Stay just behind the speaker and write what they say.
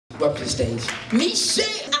Welcome to the stage.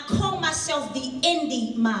 Meshelle. I call myself the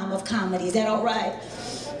indie mom of comedy. Is that all right?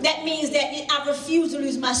 That means that I refuse to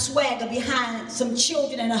lose my swagger behind some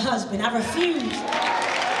children and a husband. I refuse. Or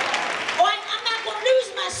I'm not going to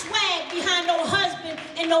lose my swag behind no husband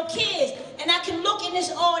and no kids. And I can look in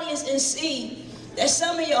this audience and see that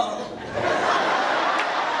some of y'all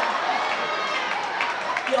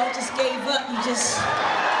just gave up. You just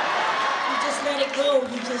let it go.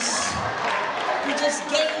 You just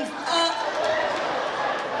gave up.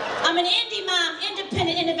 I'm an indie mom,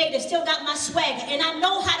 independent, innovative, still got my swagger, and I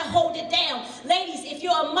know how to hold it down. Ladies, if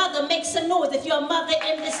you're a mother, make some noise. If you're a mother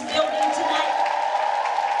in this building tonight.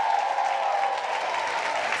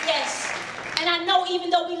 Yes. And I know even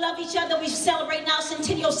though we love each other, we celebrate now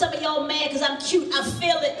Centennial, some of y'all mad because I'm cute. I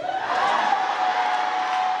feel it.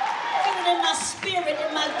 I feel it in my spirit,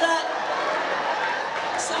 in my gut.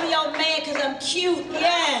 Some of y'all mad because I'm cute,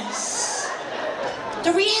 yes.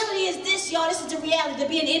 The reality is this, y'all. This is the reality. To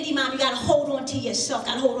be an indie mom, you gotta hold on to yourself,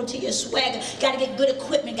 gotta hold on to your swagger, gotta get good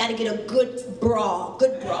equipment, gotta get a good bra,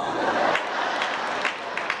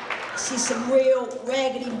 See some real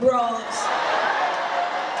raggedy bras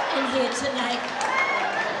in here tonight.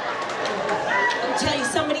 I'm telling you,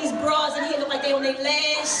 some of these bras in here look like they on their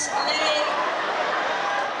last leg.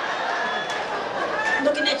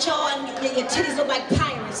 Looking at y'all, and your titties look like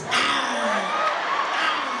pirates.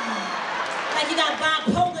 Like you got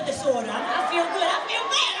bipolar disorder. I feel good, I feel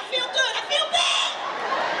bad, I feel good, I feel bad.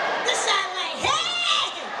 This side like,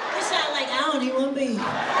 hey! This side like, I don't even want to be.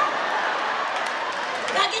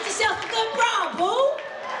 Gotta get yourself a good bra, boo.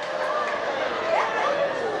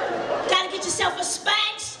 Gotta get yourself a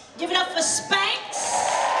Spanx. Give it up for Spanx.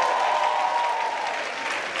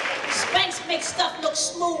 Spanx make stuff look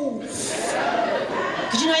smooth.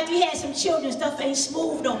 Cause you know, after you had some children, stuff ain't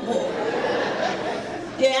smooth no more.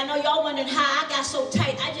 Yeah, I know y'all wondering how I got so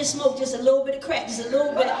tight. I just smoked just a little bit of crack, just a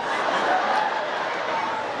little bit.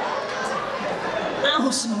 I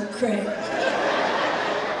don't smoke crack.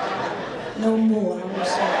 No more, I don't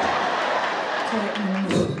smoke crack no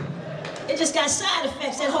more. It just got side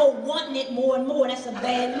effects, that whole wanting it more and more. That's a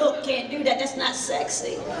bad look, can't do that, that's not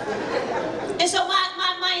sexy. And so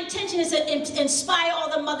my intention is to inspire all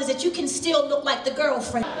the mothers that you can still look like the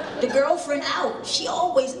girlfriend. The girlfriend out, she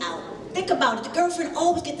always out. Think about it, the girlfriend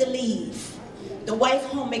always get to leave. The wife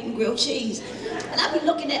home making grilled cheese. And I be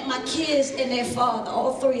looking at my kids and their father,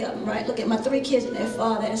 all three of them, right? Look at my 3 kids and their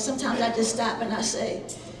father, and sometimes I just stop and I say,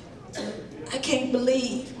 I can't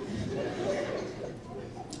believe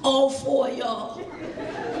all 4 of y'all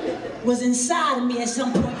was inside of me at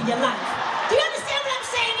some point in your life. Do you understand what I'm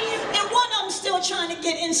saying to you? And one of them still trying to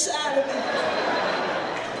get inside of me.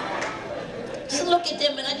 Just look at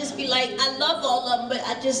them and I just be like, I love all of them, but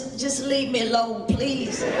I just leave me alone,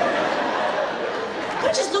 please.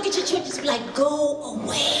 Don't just look at your children and just be like, go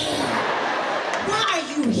away. Why are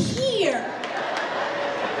you here?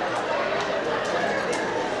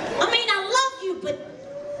 I mean, I love you, but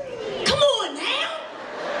come on now.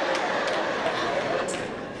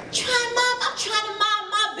 I'm trying to mind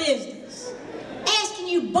my business. Asking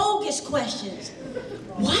you bogus questions.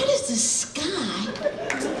 Why does the sky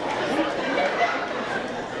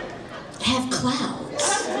have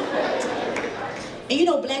clouds? And you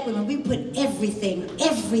know, black women, we put everything,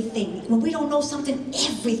 when we don't know something,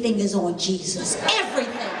 everything is on Jesus.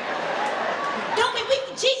 Everything. Don't we?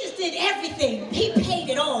 Jesus did everything. He paid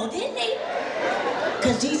it all, didn't he?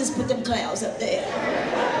 Because Jesus put them clouds up there.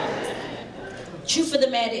 Truth of the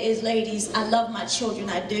matter is, ladies, I love my children,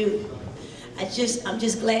 I do. I'm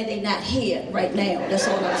just glad they're not here right now. That's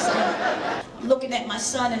all I'm saying. I'm looking at my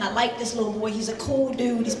son and I like this little boy. He's a cool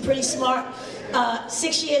dude, he's pretty smart.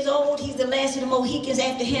 6 years old, he's the last of the Mohicans.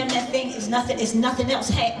 After him, that thing is nothing, it's nothing else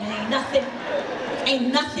happening.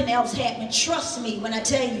 Ain't nothing else happening. Trust me when I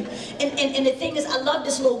tell you. And the thing is, I love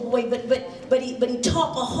this little boy, but he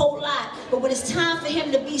talk a whole lot. But when it's time for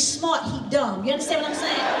him to be smart, he dumb. You understand what I'm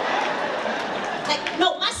saying? Like,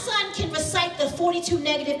 no, my son can recite the 42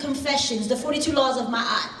 negative confessions, the 42 laws of my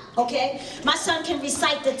eye, okay? My son can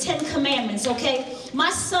recite the 10 commandments, okay? My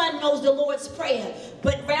son knows the Lord's Prayer,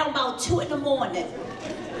 but around about 2 in the morning,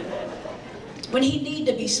 when he need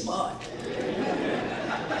to be smart,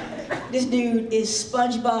 this dude is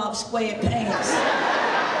SpongeBob SquarePants.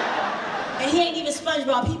 And he ain't even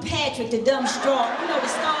SpongeBob, he Patrick, the dumb straw. You know the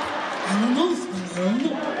star? I don't know.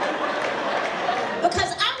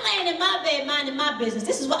 Because I'm laying in my bed minding my business.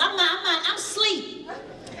 This is what I'm asleep.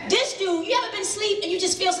 This dude, you ever been asleep and you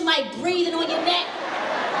just feel somebody breathing on your neck?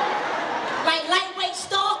 Like lightweight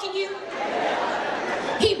stalking you?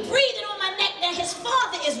 He breathing on my neck. Now his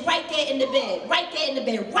father is right there in the bed. Right there in the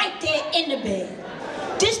bed. Right there in the bed.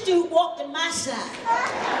 This This dude walked to my side.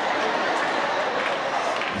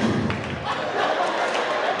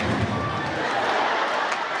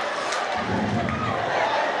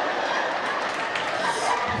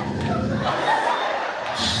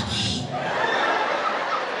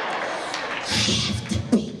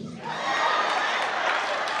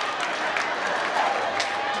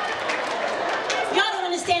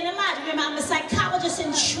 I'm a psychologist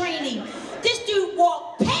in training. This dude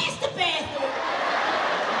walked past the bathroom,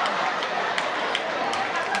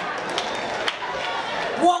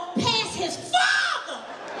 walked past his father,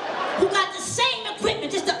 who got the same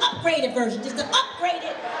equipment, just the upgraded version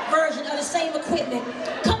of the same equipment,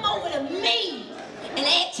 come over to me and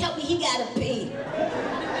tell me he gotta pee.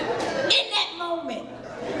 In that moment,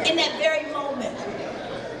 in that very moment,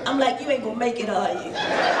 I'm like, you ain't gonna make it, are you?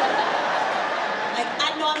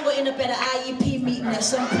 I know I'm going to end up at an IEP meeting at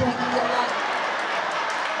some point in your life.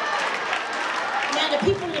 Now, the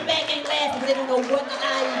people in the back ain't laughing because they don't know what an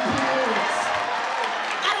IEP is.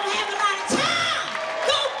 I don't have a lot of time.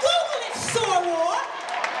 Go Google it, Soror.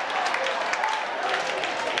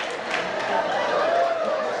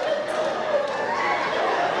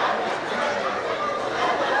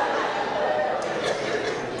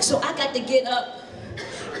 So I got to get up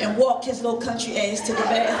and walk his little country ass to the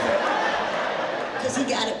bathroom. Because he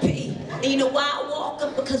gotta pee. And you know why I walk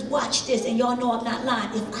him? Because watch this, and y'all know I'm not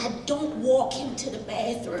lying. If I don't walk him to the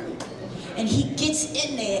bathroom and he gets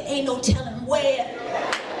in there, ain't no telling where.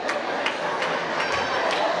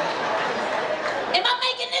 Am I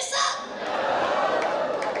making this up?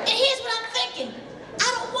 And here's what I'm thinking.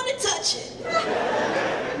 I don't want to touch it.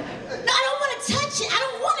 No, I don't want to touch it. I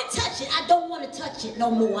don't want to touch it. I don't want to touch it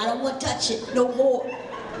no more. I don't want to touch it no more.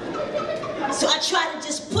 So I try to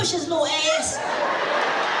just push his little ass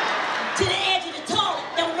to the edge of the toilet.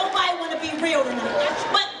 Don't nobody want to be real tonight.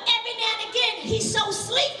 But every now and again, he's so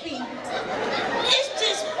sleepy. It's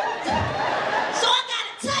just, so I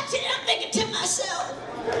gotta touch it, and I'm thinking to myself,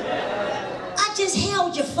 I just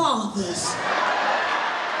held your fathers.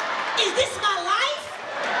 Is this my life?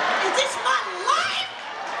 Is this my life?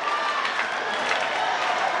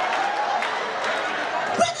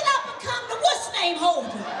 When did I become the what's name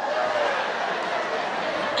holder?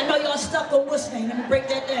 I know y'all stuck on what's name. Let me break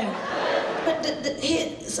that down. But here,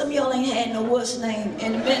 some of y'all ain't had no what's name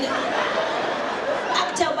in a minute. I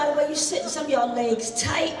can tell by the way you sitting, some of y'all legs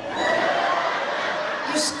tight.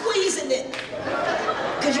 You squeezing it.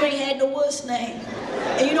 Because you ain't had no what's name.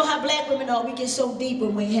 And you know how black women are, we get so deep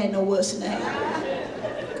when we ain't had no what's name.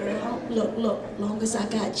 Girl, look, long as I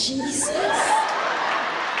got Jesus.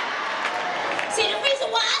 See, the reason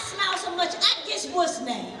why I smile so much, I guess what's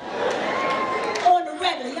name. On the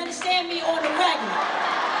regular, you understand me? On the regular.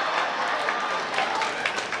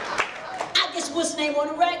 I guess what's name on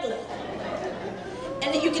the regular.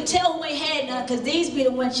 And then you can tell who ain't had none, because these be the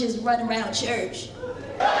ones just running around church.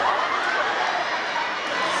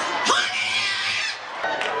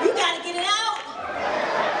 You gotta get it out.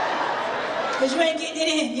 Because you ain't getting it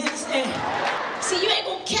in, you understand? See, you ain't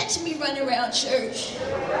gonna catch me running around church.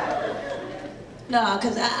 Nah,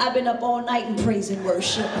 because I've been up all night in praise and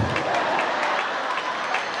worship.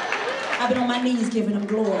 I've been on my knees giving him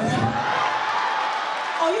glory.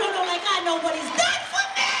 Oh, you don't know like I know what he's done for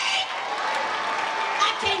me?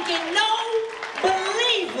 I can't get no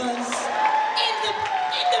believers in the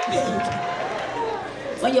building.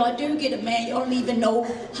 When y'all do get a man, y'all don't even know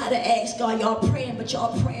how to ask God. Y'all praying, but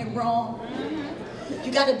y'all praying wrong.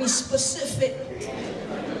 You gotta be specific.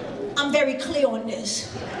 I'm very clear on this.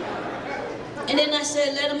 And then I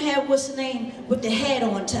said, let him have what's the name with the hat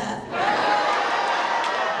on top.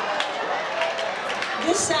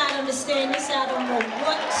 This side understand, this side don't know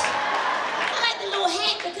what. I like the little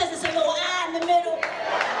hat because it's a little eye in the middle.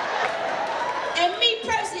 And me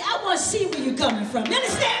personally, I want to see where you're coming from. You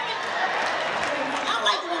understand me? I don't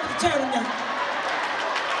like the one with the turtleneck.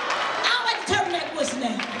 I don't like the turtleneck, what's the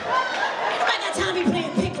name? Ain't nobody got time to be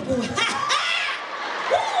playing peekaboo.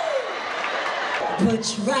 Put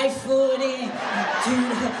your right foot in, and do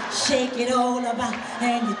the, shake it all about,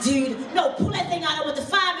 and you do the, no, pull that thing out with the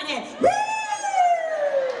fireman hat.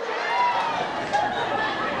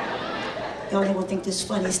 Y'all ain't gonna think this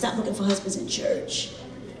funny. Stop looking for husbands in church.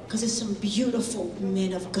 Because there's some beautiful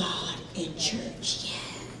men of God in church.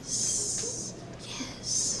 Yes.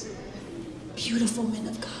 Yes. Beautiful men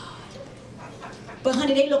of God. But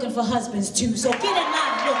honey, they looking for husbands too. So get in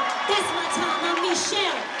line. Look, that's my time. I'm Meshelle.